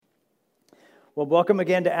Well, welcome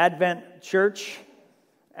again to Advent Church.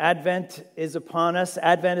 Advent is upon us.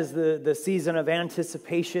 Advent is the season of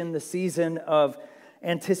anticipation, the season of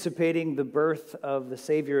anticipating the birth of the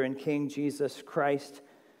Savior and King, Jesus Christ.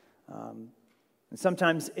 And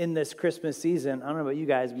sometimes in this Christmas season, I don't know about you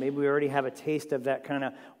guys, maybe we already have a taste of that kind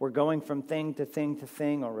of, we're going from thing to thing to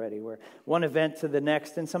thing already. We're one event to the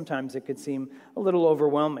next, and sometimes it could seem a little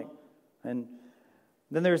overwhelming. And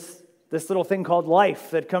then there's this little thing called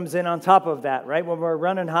life that comes in on top of that, right? When we're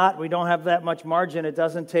running hot, we don't have that much margin. It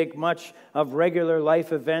doesn't take much of regular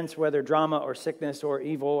life events, whether drama or sickness or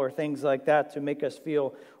evil or things like that, to make us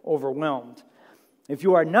feel overwhelmed. If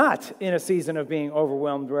you are not in a season of being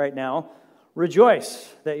overwhelmed right now,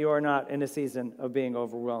 rejoice that you are not in a season of being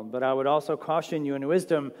overwhelmed. But I would also caution you in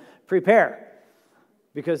wisdom, prepare,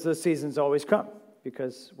 because those seasons always come,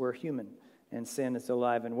 because we're human. And sin is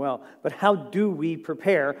alive and well. But how do we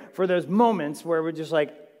prepare for those moments where we're just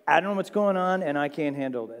like, I don't know what's going on and I can't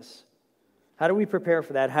handle this? How do we prepare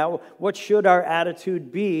for that? What should our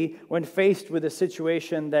attitude be when faced with a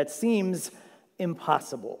situation that seems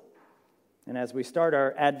impossible? And as we start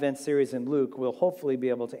our Advent series in Luke, we'll hopefully be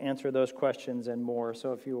able to answer those questions and more.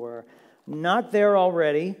 So if you are not there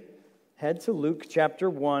already, head to Luke chapter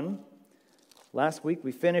 1. Last week,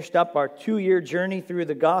 we finished up our 2-year journey through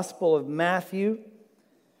the Gospel of Matthew.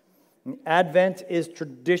 Advent is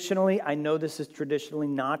traditionally, I know this is traditionally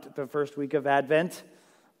not the first week of Advent,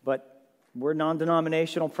 but we're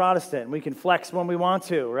non-denominational Protestant. We can flex when we want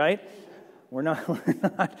to, right? We're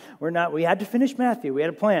not. We had to finish Matthew. We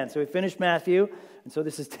had a plan, so we finished Matthew. And so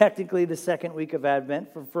this is technically the second week of Advent.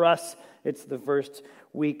 For us, it's the first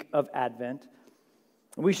week of Advent.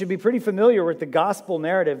 We should be pretty familiar with the gospel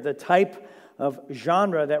narrative, the type of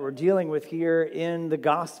genre that we're dealing with here in the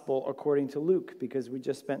gospel according to Luke, because we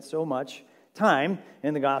just spent so much time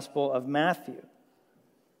in the gospel of Matthew.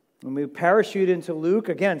 When we parachute into Luke,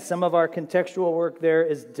 again, some of our contextual work there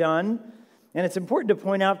is done, and it's important to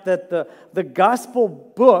point out that the gospel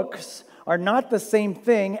books are not the same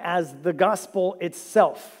thing as the gospel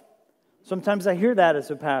itself. Sometimes I hear that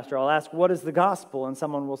as a pastor. I'll ask, what is the gospel? And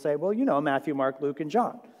someone will say, well, Matthew, Mark, Luke, and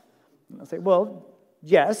John. And I'll say, well,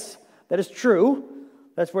 yes, that is true.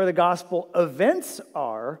 That's where the gospel events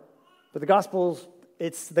are. But the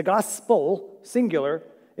gospel, singular,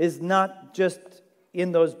 is not just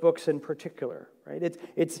in those books in particular, right?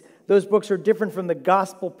 Those books are different from the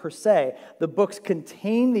gospel per se. The books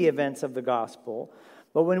contain the events of the gospel.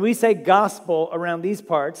 But when we say gospel around these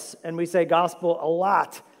parts, and we say gospel a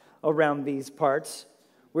lot around these parts,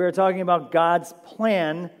 we're talking about God's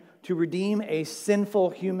plan to redeem a sinful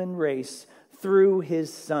human race through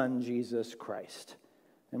his Son, Jesus Christ.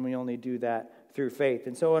 And we only do that through faith.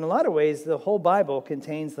 And so in a lot of ways, the whole Bible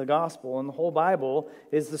contains the gospel, and the whole Bible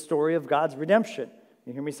is the story of God's redemption.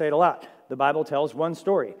 You hear me say it a lot. The Bible tells one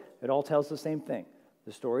story. It all tells the same thing.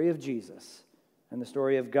 The story of Jesus and the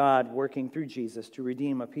story of God working through Jesus to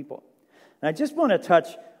redeem a people. And I just want to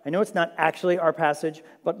touch, I know it's not actually our passage,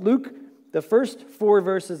 but Luke, the first 4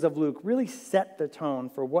 verses of Luke really set the tone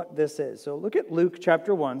for what this is. So look at Luke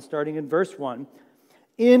chapter 1, starting in verse 1.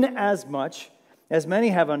 Inasmuch as many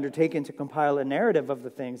have undertaken to compile a narrative of the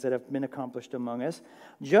things that have been accomplished among us,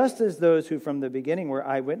 just as those who from the beginning were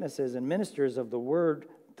eyewitnesses and ministers of the word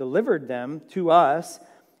delivered them to us,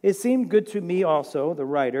 it seemed good to me also, the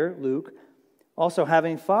writer, Luke, also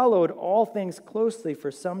having followed all things closely for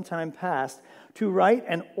some time past, to write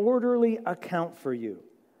an orderly account for you.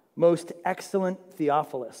 Most excellent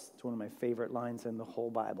Theophilus. It's one of my favorite lines in the whole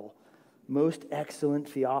Bible. Most excellent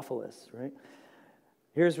Theophilus, right?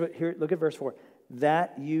 Look at verse 4.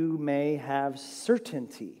 That you may have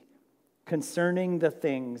certainty concerning the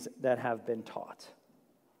things that have been taught.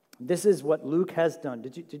 This is what Luke has done.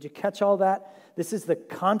 Did you catch all that? This is the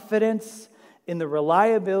confidence in the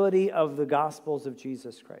reliability of the Gospels of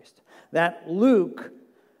Jesus Christ. That Luke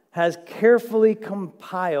has carefully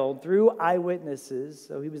compiled through eyewitnesses,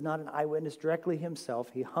 so he was not an eyewitness directly himself,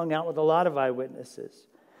 he hung out with a lot of eyewitnesses,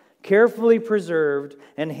 carefully preserved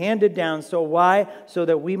and handed down. So why? So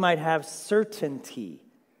that we might have certainty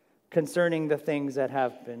concerning the things that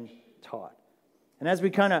have been taught. And as we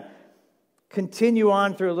kind of continue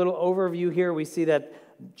on through a little overview here, we see that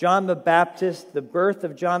John the Baptist, the birth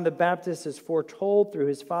of John the Baptist is foretold through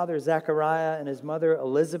his father Zechariah and his mother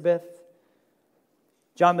Elizabeth.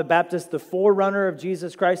 John the Baptist, the forerunner of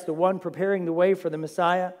Jesus Christ, the one preparing the way for the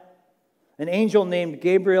Messiah. An angel named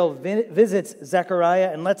Gabriel visits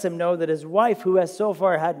Zechariah and lets him know that his wife, who has so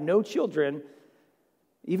far had no children,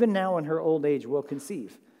 even now in her old age will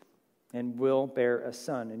conceive and will bear a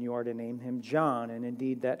son, and you are to name him John. And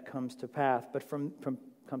indeed that comes to pass.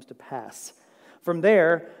 From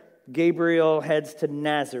there, Gabriel heads to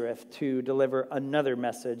Nazareth to deliver another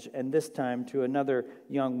message, and this time to another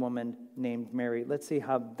young woman named Mary. Let's see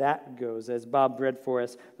how that goes as Bob read for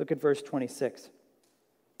us. Look at verse 26.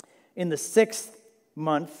 In the 6th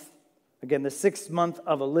month, again, the 6th month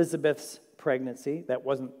of Elizabeth's pregnancy, that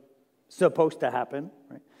wasn't supposed to happen,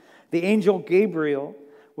 right? The angel Gabriel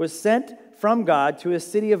was sent from God to a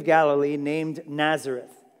city of Galilee named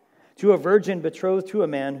Nazareth, to a virgin betrothed to a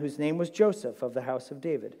man whose name was Joseph of the house of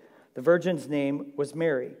David. The virgin's name was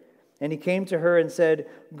Mary. And he came to her and said,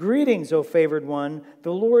 "Greetings, O favored one,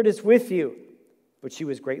 the Lord is with you." But she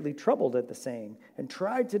was greatly troubled at the saying and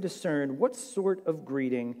tried to discern what sort of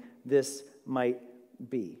greeting this might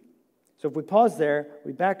be. So if we pause there,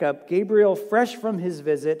 we back up. Gabriel, fresh from his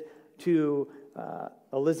visit to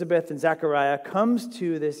Elizabeth and Zechariah, comes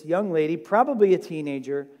to this young lady, probably a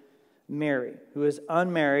teenager, Mary, who is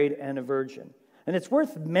unmarried and a virgin. And it's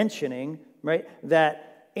worth mentioning, right,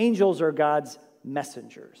 that angels are God's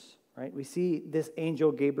messengers, right? We see this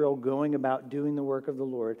angel Gabriel going about doing the work of the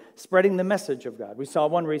Lord, spreading the message of God. We saw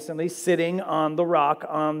one recently sitting on the rock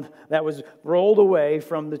that was rolled away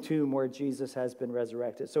from the tomb where Jesus has been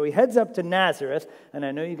resurrected. So he heads up to Nazareth, and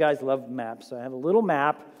I know you guys love maps, so I have a little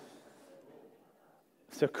map.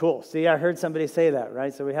 So cool. See, I heard somebody say that,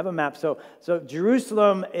 right? So we have a map. So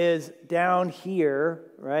Jerusalem is down here,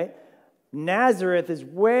 right? Nazareth is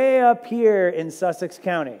way up here in Sussex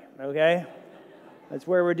County, okay? That's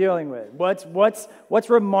where we're dealing with. What's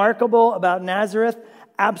remarkable about Nazareth?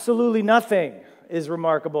 Absolutely nothing is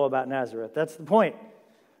remarkable about Nazareth. That's the point.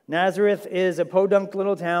 Nazareth is a podunk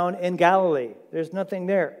little town in Galilee. There's nothing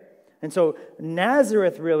there. And so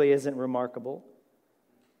Nazareth really isn't remarkable.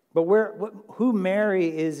 But who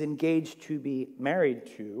Mary is engaged to be married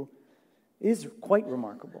to is quite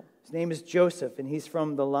remarkable. His name is Joseph, and he's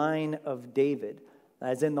from the line of David,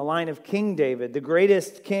 as in the line of King David, the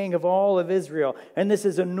greatest king of all of Israel. And this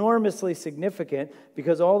is enormously significant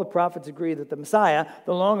because all the prophets agree that the Messiah,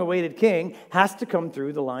 the long-awaited king, has to come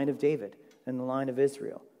through the line of David and the line of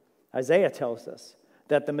Israel. Isaiah tells us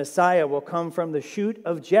that the Messiah will come from the shoot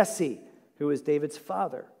of Jesse, who is David's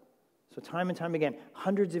father. So time and time again,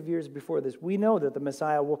 hundreds of years before this, we know that the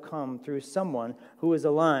Messiah will come through someone who is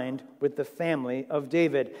aligned with the family of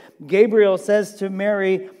David. Gabriel says to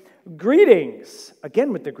Mary, "Greetings,"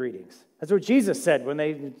 again with the greetings. That's what Jesus said when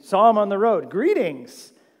they saw him on the road.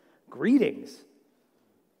 Greetings, greetings.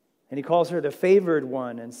 And he calls her the favored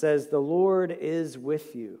one and says, "The Lord is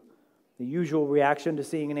with you." The usual reaction to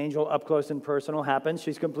seeing an angel up close and personal happens.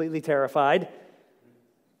 She's completely terrified.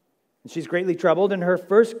 And she's greatly troubled, and her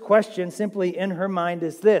first question simply in her mind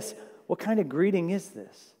is this: what kind of greeting is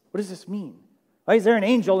this? What does this mean? Why is there an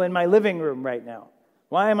angel in my living room right now?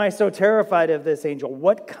 Why am I so terrified of this angel?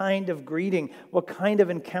 What kind of greeting, what kind of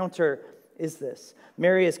encounter is this?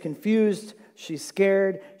 Mary is confused, she's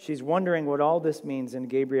scared, she's wondering what all this means, and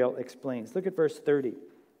Gabriel explains. Look at verse 30.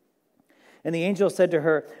 And the angel said to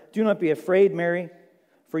her, "Do not be afraid, Mary,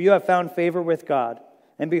 for you have found favor with God.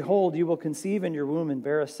 And behold, you will conceive in your womb and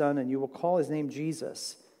bear a son, and you will call his name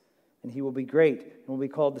Jesus. And he will be great, and will be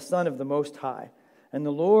called the Son of the Most High. And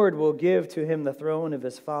the Lord will give to him the throne of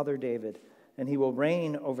his father David, and he will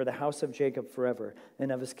reign over the house of Jacob forever,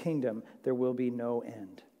 and of his kingdom there will be no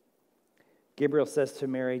end." Gabriel says to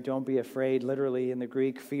Mary, "Don't be afraid," literally in the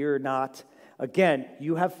Greek, "fear not." Again,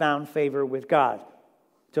 you have found favor with God.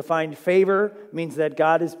 To find favor means that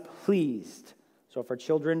God is pleased. So if our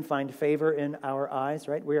children find favor in our eyes,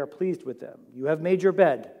 right, we are pleased with them. You have made your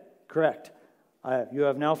bed, correct. You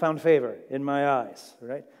have now found favor in my eyes,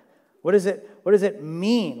 right? What does it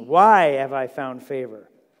mean? Why have I found favor?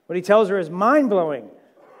 What he tells her is mind-blowing.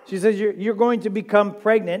 She says, you're going to become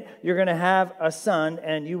pregnant, you're going to have a son,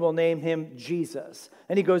 and you will name him Jesus.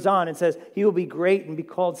 And he goes on and says, he will be great and be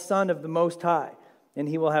called Son of the Most High, and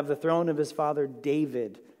he will have the throne of his father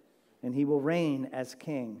David, and he will reign as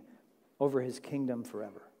king over his kingdom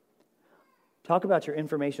forever. Talk about your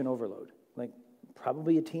information overload. Like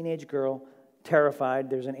probably a teenage girl,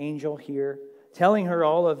 terrified. There's an angel here telling her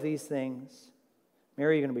all of these things.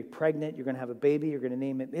 Mary, you're going to be pregnant. You're going to have a baby. You're going to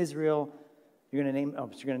name him Israel. You're going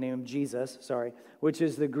to name him Jesus, which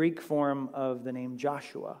is the Greek form of the name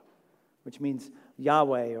Joshua, which means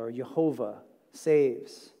Yahweh or Jehovah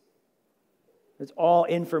saves. It's all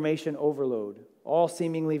information overload, all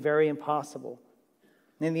seemingly very impossible.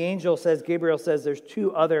 And the angel says, Gabriel says, there's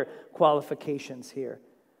two other qualifications here.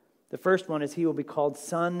 The first one is he will be called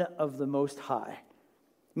Son of the Most High,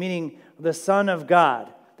 meaning the Son of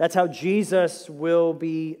God. That's how Jesus will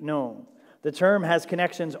be known. The term has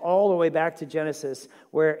connections all the way back to Genesis,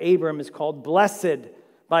 where Abram is called blessed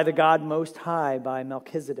by the God Most High, by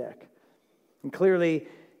Melchizedek. And clearly,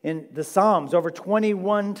 In the Psalms, over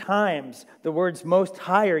 21 times, the words Most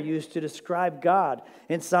High are used to describe God.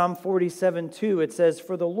 In Psalm 47:2, it says,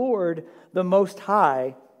 "For the Lord, the Most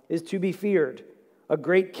High, is to be feared, a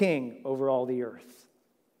great king over all the earth."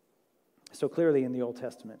 So clearly in the Old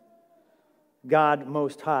Testament, God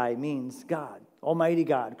Most High means God, Almighty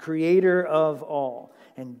God, creator of all.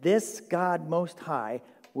 And this God Most High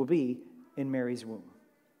will be in Mary's womb.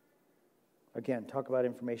 Again, talk about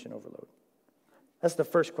information overload. That's the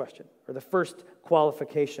first question, or the first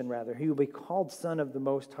qualification, rather. He will be called Son of the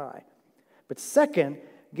Most High. But second,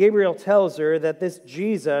 Gabriel tells her that this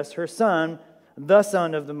Jesus, her son, the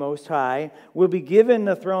Son of the Most High, will be given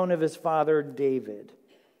the throne of his father David.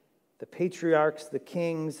 The patriarchs, the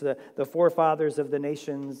kings, the forefathers of the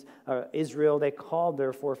nations, Israel, they called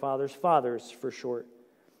their forefathers fathers for short.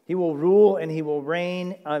 He will rule and he will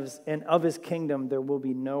reign, and of his kingdom there will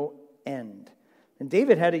be no end. And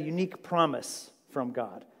David had a unique promise from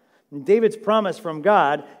God. And David's promise from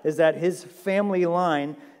God is that his family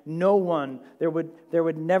line, there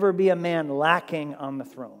would never be a man lacking on the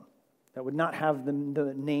throne that would not have the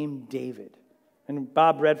name David. And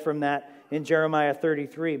Bob read from that in Jeremiah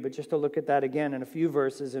 33, but just to look at that again in a few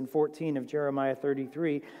verses in 14 of Jeremiah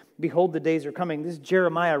 33, "Behold, the days are coming." This is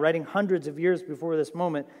Jeremiah writing hundreds of years before this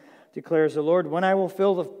moment, declares the Lord, "When I will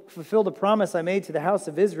fulfill the promise I made to the house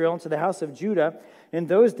of Israel and to the house of Judah, in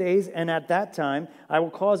those days and at that time, I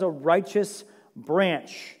will cause a righteous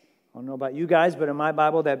branch." I don't know about you guys, but in my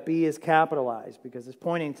Bible, that B is capitalized because it's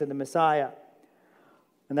pointing to the Messiah.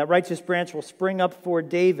 "And that righteous branch will spring up for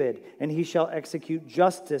David, and he shall execute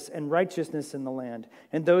justice and righteousness in the land.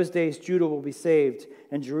 In those days, Judah will be saved,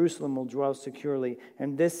 and Jerusalem will dwell securely.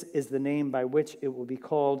 And this is the name by which it will be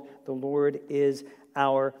called: the Lord is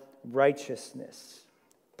our righteousness."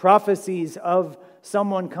 Prophecies of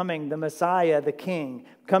someone coming, the Messiah, the King,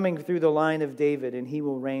 coming through the line of David, and he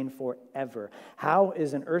will reign forever. How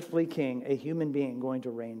is an earthly king, a human being, going to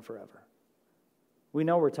reign forever? We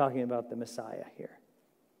know we're talking about the Messiah here.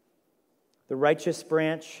 The righteous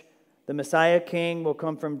branch, the Messiah King, will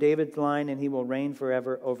come from David's line, and he will reign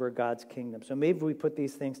forever over God's kingdom. So maybe we put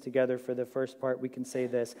these things together for the first part. We can say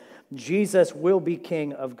this: Jesus will be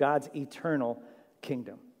king of God's eternal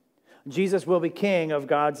kingdom. Jesus will be king of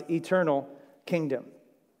God's eternal kingdom.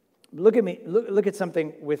 Look at me. Look at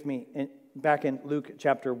something with me back in Luke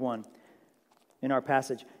chapter 1 in our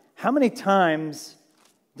passage. How many times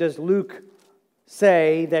does Luke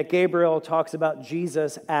say that Gabriel talks about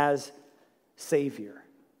Jesus as Savior?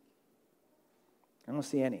 I don't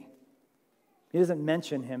see any. He doesn't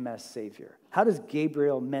mention him as Savior. How does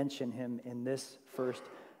Gabriel mention him in this first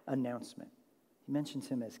announcement? He mentions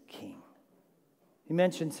him as King. He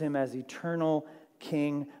mentions him as eternal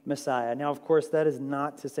King Messiah. Now, of course, that is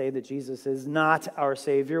not to say that Jesus is not our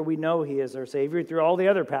Savior. We know he is our Savior through all the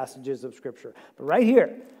other passages of Scripture. But right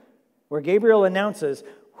here, where Gabriel announces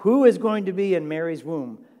who is going to be in Mary's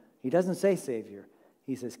womb, he doesn't say Savior.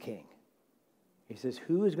 He says King. He says,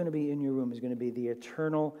 who is going to be in your womb is going to be the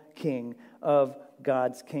eternal King of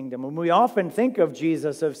God's kingdom. And we often think of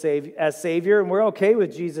Jesus as Savior, and we're okay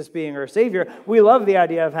with Jesus being our Savior. We love the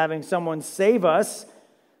idea of having someone save us,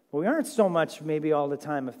 but we aren't so much maybe all the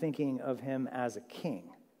time of thinking of him as a king.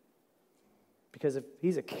 Because if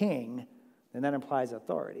he's a king, then that implies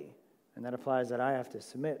authority, and that implies that I have to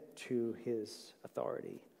submit to his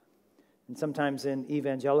authority. And sometimes in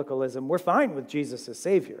evangelicalism, we're fine with Jesus as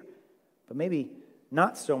Savior, but maybe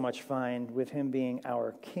not so much fine with him being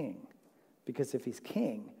our king. Because if he's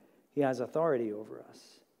king, he has authority over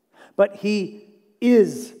us. But he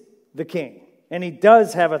is the king, and he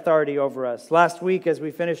does have authority over us. Last week, as we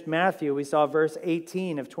finished Matthew, we saw verse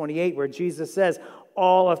 18 of 28, where Jesus says,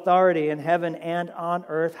 "All authority in heaven and on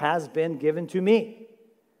earth has been given to me."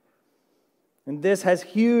 And this has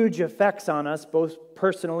huge effects on us, both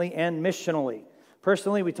personally and missionally.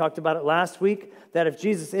 Personally, we talked about it last week, that if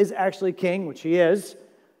Jesus is actually king, which he is,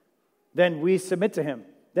 then we submit to him.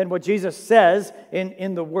 Then what Jesus says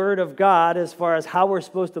in the Word of God as far as how we're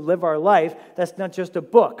supposed to live our life, that's not just a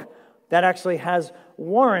book. That actually has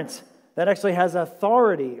warrant. That actually has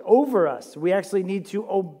authority over us. We actually need to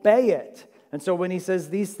obey it. And so when he says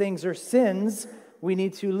these things are sins, we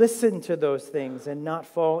need to listen to those things and not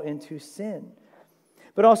fall into sin.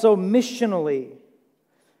 But also missionally,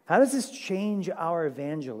 how does this change our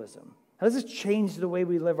evangelism? How does this change the way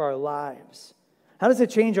we live our lives? How does it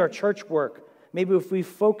change our church work? Maybe if we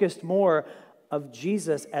focused more of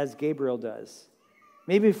Jesus as Gabriel does.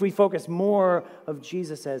 Maybe if we focus more of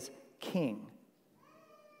Jesus as King.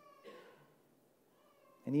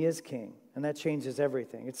 And he is King. And that changes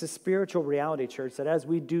everything. It's a spiritual reality, church, that as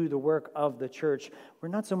we do the work of the church, we're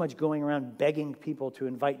not so much going around begging people to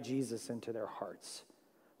invite Jesus into their hearts.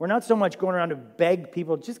 We're not so much going around to beg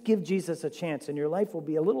people, just give Jesus a chance and your life will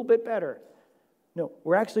be a little bit better. No,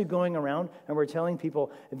 we're actually going around and we're telling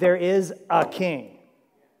people there is a king.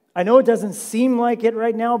 I know it doesn't seem like it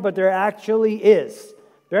right now, but there actually is.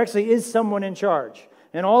 There actually is someone in charge.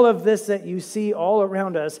 And all of this that you see all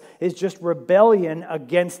around us is just rebellion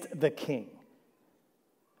against the king.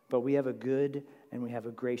 But we have a good and we have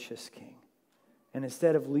a gracious king. And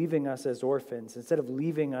instead of leaving us as orphans, instead of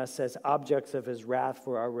leaving us as objects of his wrath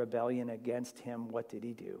for our rebellion against him, what did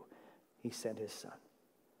he do? He sent his son.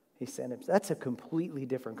 He sent him. That's a completely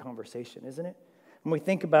different conversation, isn't it? When we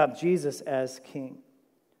think about Jesus as king.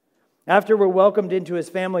 After we're welcomed into his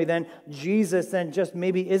family, then Jesus then just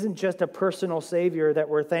maybe isn't just a personal savior that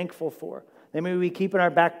we're thankful for. That maybe we keep in our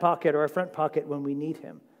back pocket or our front pocket when we need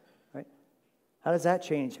him. Right? How does that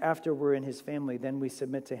change? After we're in his family, then we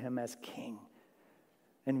submit to him as king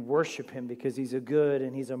and worship him because he's a good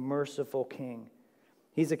and he's a merciful king.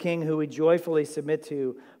 He's a king who we joyfully submit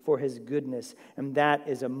to for his goodness. And that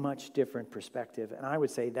is a much different perspective. And I would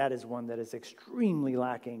say that is one that is extremely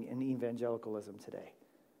lacking in evangelicalism today.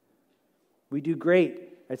 We do great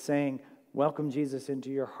at saying, welcome Jesus into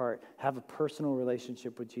your heart. Have a personal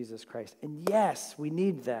relationship with Jesus Christ. And yes, we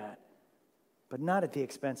need that, but not at the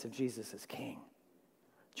expense of Jesus as king.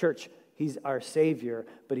 Church, he's our Savior,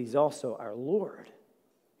 but he's also our Lord.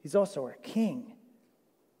 He's also our king.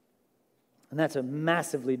 And that's a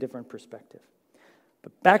massively different perspective.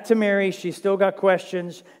 But back to Mary, she's still got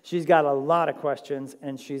questions. She's got a lot of questions,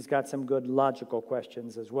 and she's got some good logical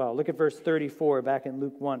questions as well. Look at verse 34 back in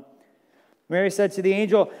Luke 1. Mary said to the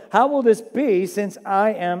angel, "How will this be since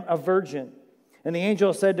I am a virgin?" And the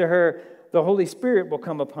angel said to her, "The Holy Spirit will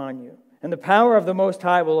come upon you, and the power of the Most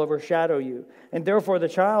High will overshadow you. And therefore the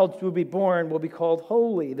child who will be born will be called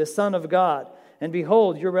Holy, the Son of God. And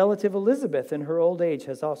behold, your relative Elizabeth in her old age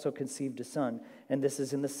has also conceived a son. And this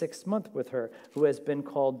is in the 6th month with her, who has been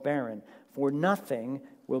called barren. For nothing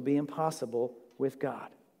will be impossible with God."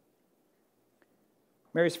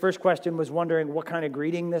 Mary's first question was wondering what kind of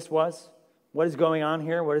greeting this was. What is going on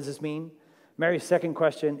here? What does this mean? Mary's second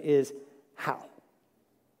question is, how?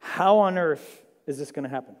 How on earth is this going to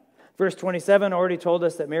happen? Verse 27 already told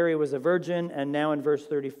us that Mary was a virgin, and now in verse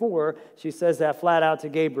 34, she says that flat out to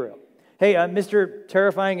Gabriel. Hey, Mr.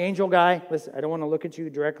 Terrifying Angel guy, listen, I don't want to look at you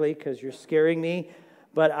directly because you're scaring me,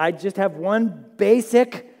 but I just have one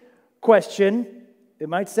basic question. It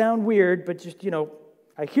might sound weird, but just,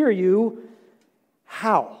 I hear you.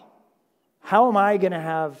 How? How am I going to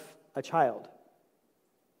have a child?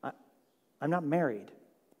 I'm not married.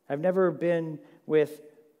 I've never been with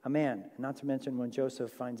a man. Not to mention when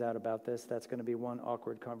Joseph finds out about this, that's going to be one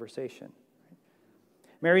awkward conversation.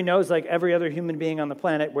 Mary knows, like every other human being on the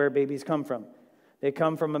planet, where babies come from. They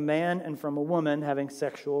come from a man and from a woman having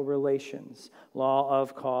sexual relations. Law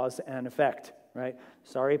of cause and effect, right?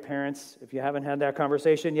 Sorry, parents, if you haven't had that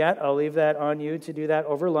conversation yet, I'll leave that on you to do that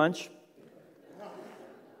over lunch.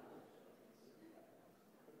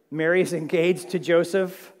 Mary is engaged to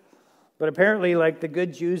Joseph, but apparently, like the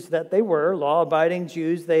good Jews that they were, law-abiding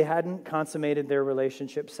Jews, they hadn't consummated their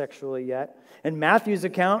relationship sexually yet. In Matthew's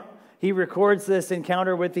account, he records this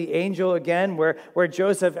encounter with the angel again, where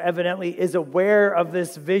Joseph evidently is aware of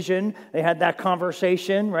this vision. They had that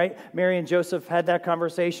conversation, right? Mary and Joseph had that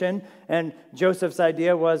conversation, and Joseph's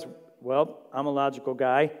idea was, well, I'm a logical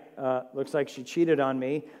guy. Looks like she cheated on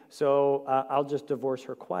me, so I'll just divorce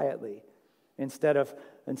her quietly instead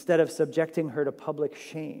of subjecting her to public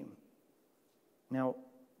shame. Now,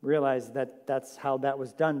 realize that that's how that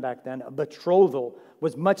was done back then. A betrothal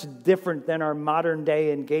was much different than our modern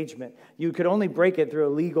day engagement. You could only break it through a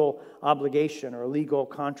legal obligation or a legal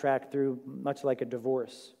contract through much like a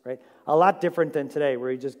divorce, right? A lot different than today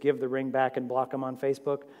where you just give the ring back and block them on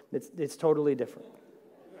Facebook. It's totally different.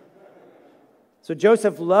 So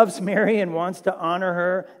Joseph loves Mary and wants to honor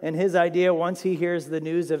her, and his idea once he hears the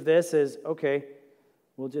news of this is, okay,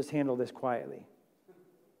 we'll just handle this quietly.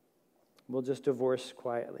 We'll just divorce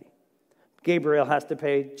quietly. Gabriel has to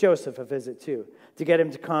pay Joseph a visit too, to get him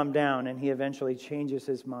to calm down, and he eventually changes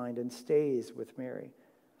his mind and stays with Mary.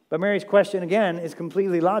 But Mary's question, again, is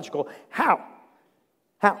completely logical. How?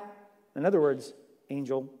 How? In other words,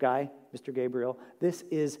 angel guy, Mr. Gabriel, this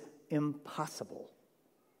is impossible.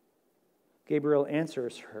 Gabriel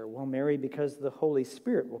answers her, well, Mary, because the Holy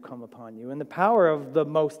Spirit will come upon you, and the power of the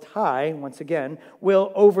Most High, once again,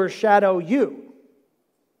 will overshadow you.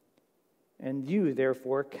 And you,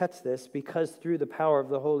 therefore, catch this, because through the power of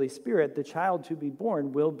the Holy Spirit, the child to be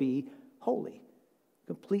born will be holy,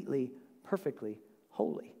 completely perfectly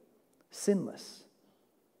holy, sinless.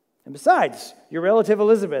 And besides, your relative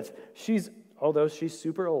Elizabeth, although she's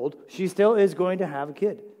super old, she still is going to have a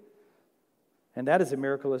kid. And that is a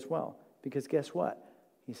miracle as well. Because guess what?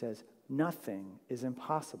 He says, nothing is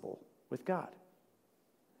impossible with God.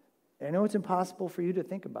 I know it's impossible for you to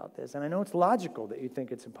think about this, and I know it's logical that you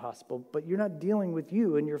think it's impossible, but you're not dealing with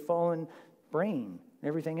you and your fallen brain and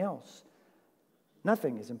everything else.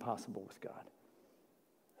 Nothing is impossible with God.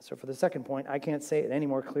 So for the second point, I can't say it any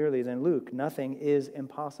more clearly than Luke. Nothing is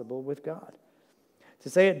impossible with God. To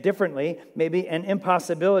say it differently, maybe an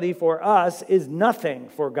impossibility for us is nothing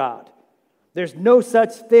for God. There's no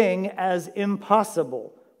such thing as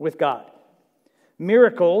impossible with God.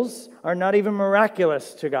 Miracles are not even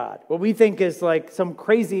miraculous to God. What we think is like some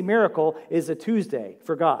crazy miracle is a Tuesday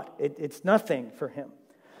for God. It's nothing for him.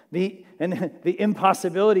 The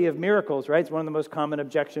impossibility of miracles, right, is one of the most common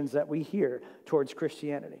objections that we hear towards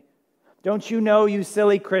Christianity. Don't you know, you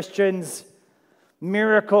silly Christians,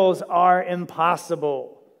 miracles are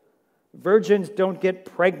impossible. Virgins don't get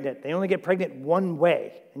pregnant. They only get pregnant one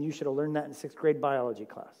way. And you should have learned that in 6th grade biology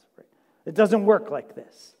class. Right? It doesn't work like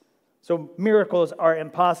this. So miracles are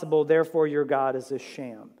impossible, therefore your God is a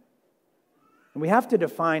sham. And we have to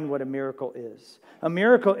define what a miracle is. A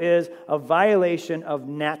miracle is a violation of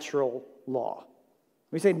natural law.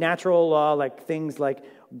 We say natural law like things like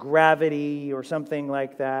gravity or something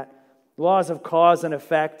like that. Laws of cause and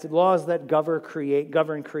effect, laws that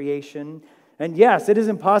govern creation. And yes, it is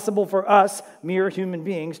impossible for us, mere human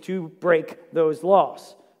beings, to break those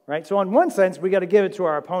laws. Right? So in one sense, we got to give it to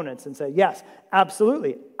our opponents and say, yes,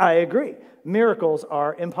 absolutely, I agree. Miracles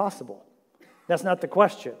are impossible. That's not the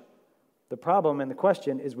question. The problem and the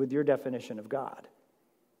question is with your definition of God.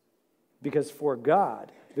 Because for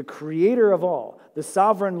God, the creator of all, the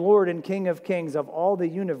sovereign Lord and King of kings of all the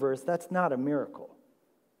universe, that's not a miracle.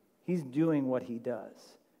 He's doing what he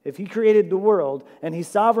does. If he created the world and he's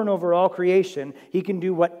sovereign over all creation, he can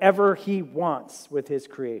do whatever he wants with his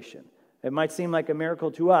creation. It might seem like a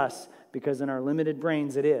miracle to us because in our limited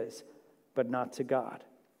brains it is, but not to God.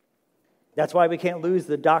 That's why we can't lose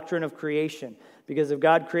the doctrine of creation, because if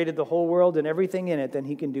God created the whole world and everything in it, then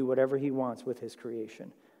he can do whatever he wants with his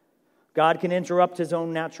creation. God can interrupt his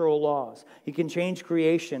own natural laws. He can change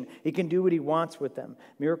creation. He can do what he wants with them.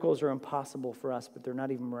 Miracles are impossible for us, but they're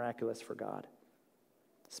not even miraculous for God.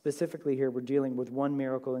 Specifically here, we're dealing with one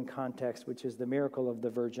miracle in context, which is the miracle of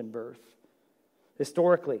the virgin birth.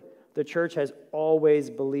 Historically, the church has always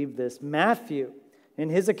believed this. Matthew, in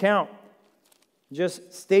his account,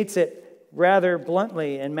 just states it rather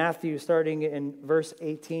bluntly in Matthew, starting in verse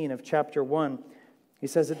 18 of chapter 1. He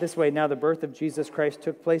says it this way, "Now the birth of Jesus Christ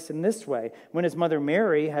took place in this way. When his mother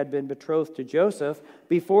Mary had been betrothed to Joseph,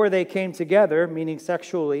 before they came together, meaning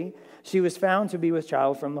sexually, she was found to be with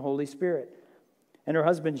child from the Holy Spirit. And her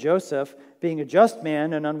husband Joseph, being a just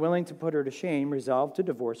man and unwilling to put her to shame, resolved to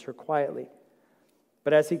divorce her quietly.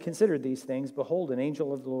 But as he considered these things, behold, an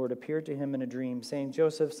angel of the Lord appeared to him in a dream, saying,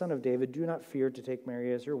 Joseph, son of David, do not fear to take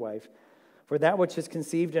Mary as your wife, for that which is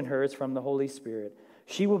conceived in her is from the Holy Spirit.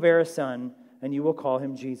 She will bear a son, and you will call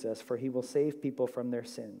him Jesus, for he will save people from their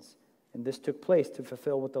sins. And this took place to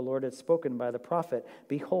fulfill what the Lord had spoken by the prophet.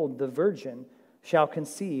 Behold, the virgin shall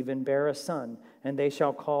conceive and bear a son, and they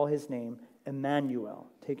shall call his name Emmanuel,"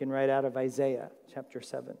 taken right out of Isaiah chapter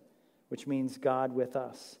 7, which means God with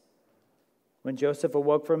us. When Joseph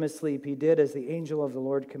awoke from his sleep, he did as the angel of the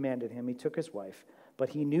Lord commanded him. He took his wife, but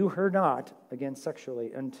he knew her not, again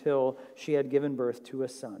sexually, until she had given birth to a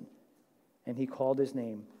son. And he called his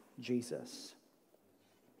name Jesus.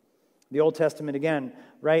 The Old Testament, again,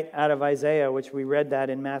 right out of Isaiah, which we read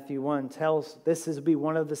that in Matthew 1, tells this is to be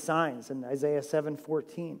one of the signs in Isaiah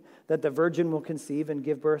 7:14, that the virgin will conceive and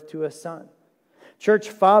give birth to a son.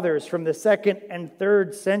 Church fathers from the 2nd and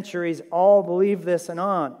 3rd centuries all believe this and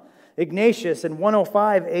on. Ignatius in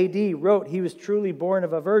 105 AD wrote he was truly born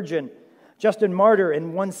of a virgin. Justin Martyr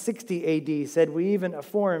in 160 AD said we even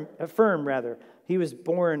affirm he was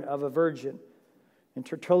born of a virgin. And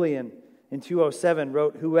Tertullian in 207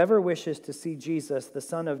 wrote, "Whoever wishes to see Jesus, the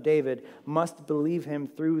son of David, must believe him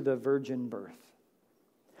through the virgin birth."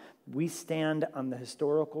 We stand on the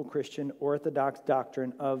historical Christian Orthodox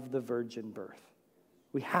doctrine of the virgin birth.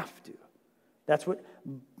 We have to. That's what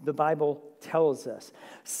the Bible tells us.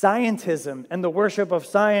 Scientism and the worship of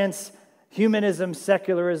science, humanism,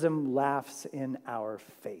 secularism laughs in our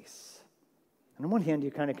face. On one hand,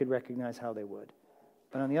 you kind of could recognize how they would.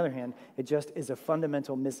 But on the other hand, it just is a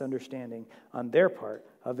fundamental misunderstanding on their part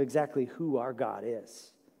of exactly who our God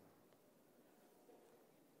is.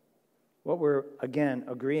 What we're, again,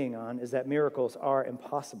 agreeing on is that miracles are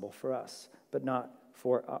impossible for us, but not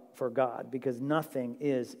for God, because nothing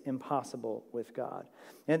is impossible with God.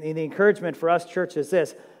 And the encouragement for us, church, is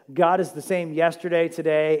this: God is the same yesterday,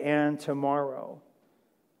 today, and tomorrow.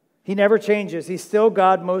 He never changes. He's still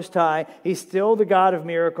God Most High. He's still the God of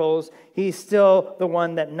miracles. He's still the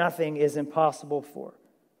one that nothing is impossible for.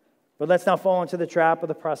 But let's not fall into the trap of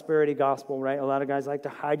the prosperity gospel, right? A lot of guys like to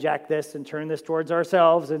hijack this and turn this towards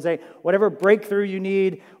ourselves and say, whatever breakthrough you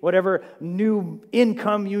need, whatever new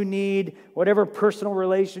income you need, whatever personal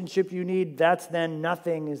relationship you need,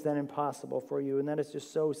 nothing is then impossible for you. And that is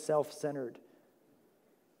just so self-centered.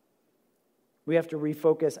 We have to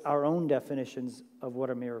refocus our own definitions of what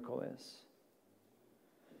a miracle is.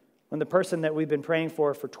 When the person that we've been praying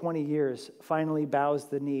for 20 years finally bows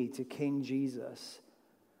the knee to King Jesus,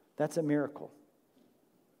 that's a miracle.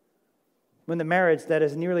 When the marriage that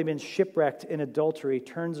has nearly been shipwrecked in adultery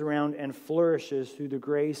turns around and flourishes through the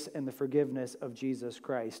grace and the forgiveness of Jesus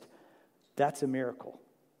Christ, that's a miracle.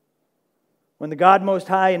 When the God Most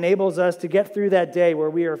High enables us to get through that day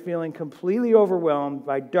where we are feeling completely overwhelmed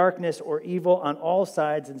by darkness or evil on all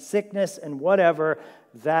sides and sickness and whatever,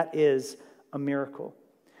 that is a miracle.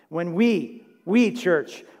 When we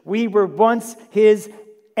church, we were once His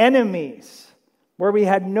enemies, where we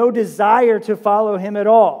had no desire to follow Him at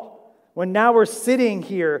all. When now we're sitting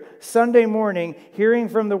here Sunday morning, hearing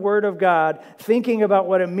from the Word of God, thinking about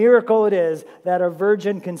what a miracle it is that a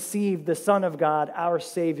virgin conceived the Son of God, our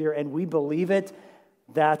Savior, and we believe it,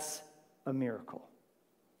 that's a miracle.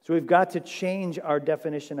 So we've got to change our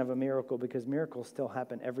definition of a miracle, because miracles still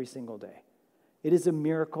happen every single day. It is a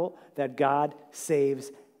miracle that God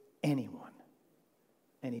saves anyone,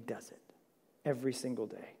 and He does it every single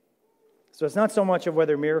day. So it's not so much of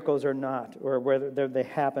whether miracles or not, or whether they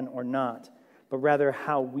happen or not, but rather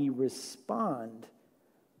how we respond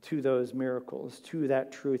to those miracles, to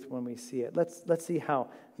that truth when we see it. Let's see how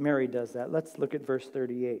Mary does that. Let's look at verse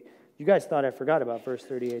 38. You guys thought I forgot about verse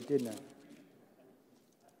 38, didn't I?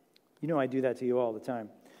 You know I do that to you all the time.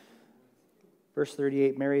 Verse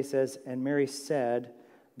 38, Mary says, "And Mary said,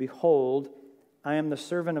 'Behold, I am the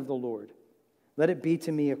servant of the Lord. Let it be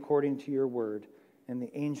to me according to your word.' And the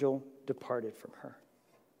angel departed from her."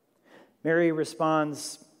 Mary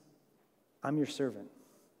responds, "I'm your servant.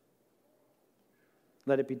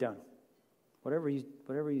 Let it be done. Whatever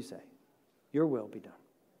you say, your will be done."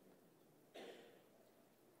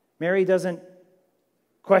 Mary doesn't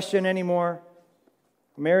question anymore.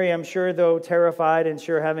 Mary, I'm sure, though terrified and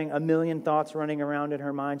sure having a million thoughts running around in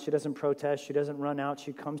her mind, she doesn't protest, she doesn't run out.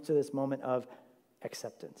 She comes to this moment of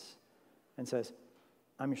acceptance and says,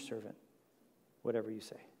 "I'm your servant. Whatever you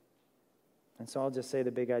say." And so I'll just say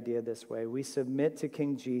the big idea this way: we submit to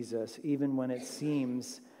King Jesus even when it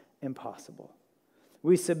seems impossible.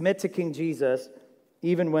 We submit to King Jesus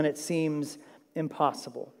even when it seems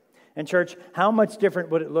impossible. And church, how much different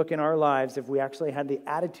would it look in our lives if we actually had the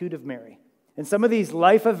attitude of Mary? In some of these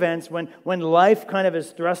life events, when life kind of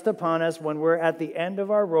is thrust upon us, when we're at the end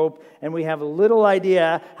of our rope and we have a little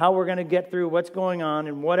idea how we're going to get through what's going on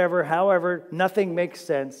and whatever, however, nothing makes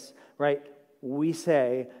sense, right? We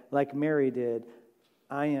say, like Mary did,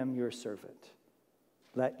 "I am your servant.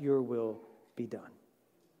 Let your will be done."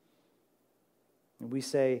 And we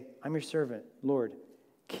say, "I'm your servant, Lord,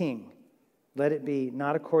 King. Let it be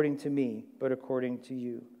not according to me, but according to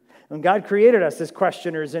you." When God created us as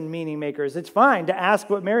questioners and meaning makers, it's fine to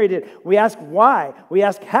ask what Mary did. We ask why. We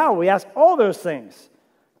ask how. We ask all those things.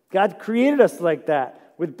 God created us like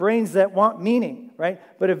that, with brains that want meaning, right?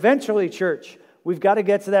 But eventually, church, we've got to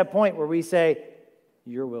get to that point where we say,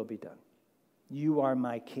 "Your will be done. You are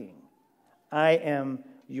my king. I am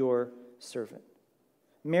your servant."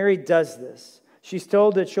 Mary does this. She's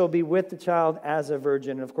told that she'll be with the child as a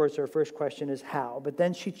virgin. And of course, her first question is how. But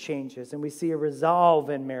then she changes, and we see a resolve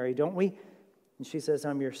in Mary, don't we? And she says,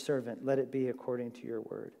 "I'm your servant. Let it be according to your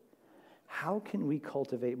word." How can we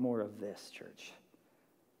cultivate more of this, church?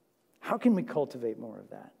 How can we cultivate more of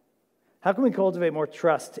that? How can we cultivate more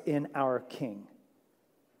trust in our King?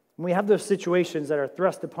 When we have those situations that are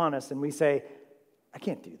thrust upon us and we say, "I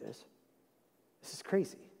can't do this. This is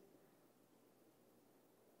crazy."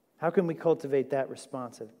 How can we cultivate that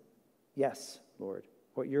response of, "Yes, Lord,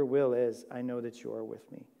 what your will is, I know that you are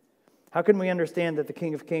with me"? How can we understand that the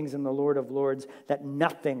King of Kings and the Lord of Lords, that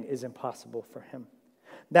nothing is impossible for him?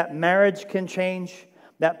 That marriage can change,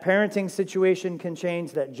 that parenting situation can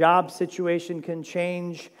change, that job situation can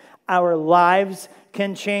change, our lives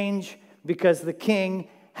can change because the King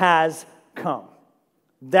has come.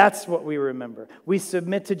 That's what we remember. We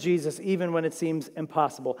submit to Jesus even when it seems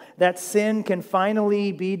impossible. That sin can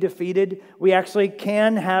finally be defeated. We actually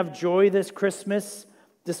can have joy this Christmas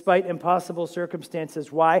despite impossible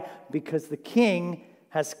circumstances. Why? Because the King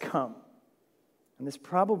has come. And this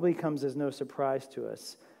probably comes as no surprise to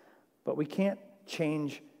us, but we can't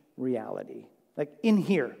change reality. Like in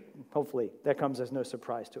here, hopefully that comes as no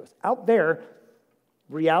surprise to us. Out there,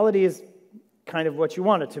 reality is kind of what you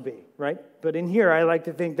want it to be, right? But in here, I like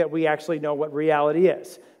to think that we actually know what reality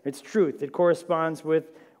is. It's truth. It corresponds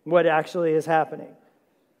with what actually is happening.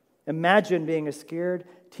 Imagine being a scared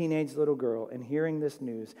teenage little girl and hearing this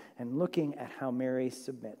news and looking at how Mary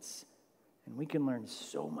submits. And we can learn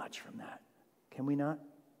so much from that. Can we not?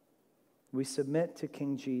 We submit to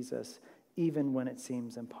King Jesus even when it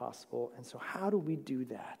seems impossible. And so how do we do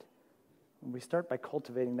that? We start by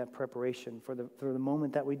cultivating that preparation for the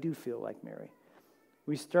moment that we do feel like Mary.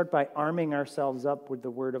 We start by arming ourselves up with the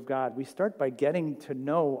Word of God. We start by getting to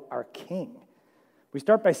know our King. We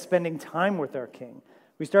start by spending time with our King.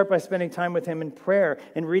 We start by spending time with Him in prayer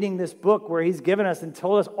and reading this book where He's given us and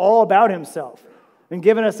told us all about Himself and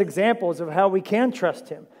given us examples of how we can trust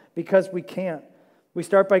Him because we can't. We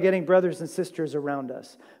start by getting brothers and sisters around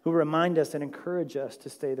us who remind us and encourage us to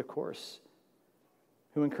stay the course,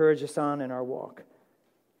 who encourage us on in our walk.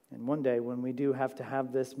 And one day when we do have to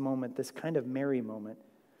have this moment, this kind of Mary moment,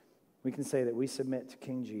 we can say that we submit to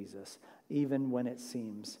King Jesus even when it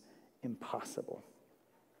seems impossible.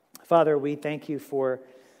 Father, we thank you for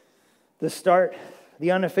the start,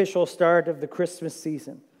 the unofficial start of the Christmas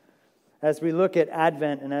season. As we look at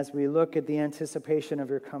Advent and as we look at the anticipation of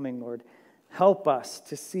your coming, Lord, help us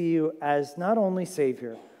to see you as not only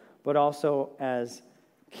Savior, but also as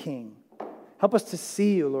King. Help us to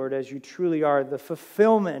see you, Lord, as you truly are, the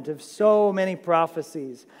fulfillment of so many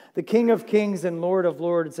prophecies, the King of Kings and Lord of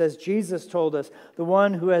Lords, as Jesus told us, the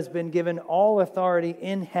one who has been given all authority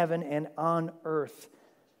in heaven and on earth.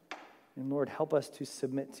 And Lord, help us to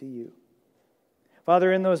submit to you.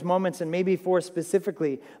 Father, in those moments, and maybe for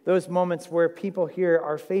specifically those moments where people here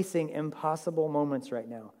are facing impossible moments right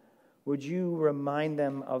now, would you remind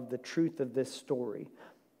them of the truth of this story?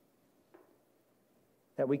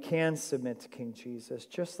 That we can submit to King Jesus,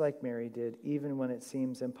 just like Mary did, even when it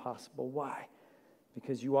seems impossible. Why?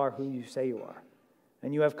 Because you are who you say you are.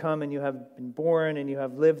 And you have come and you have been born and you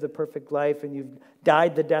have lived the perfect life and you've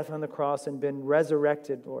died the death on the cross and been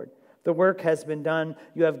resurrected, Lord. The work has been done.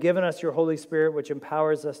 You have given us your Holy Spirit, which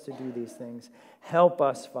empowers us to do these things. Help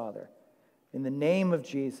us, Father, in the name of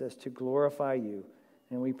Jesus, to glorify you.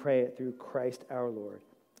 And we pray it through Christ our Lord.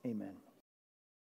 Amen.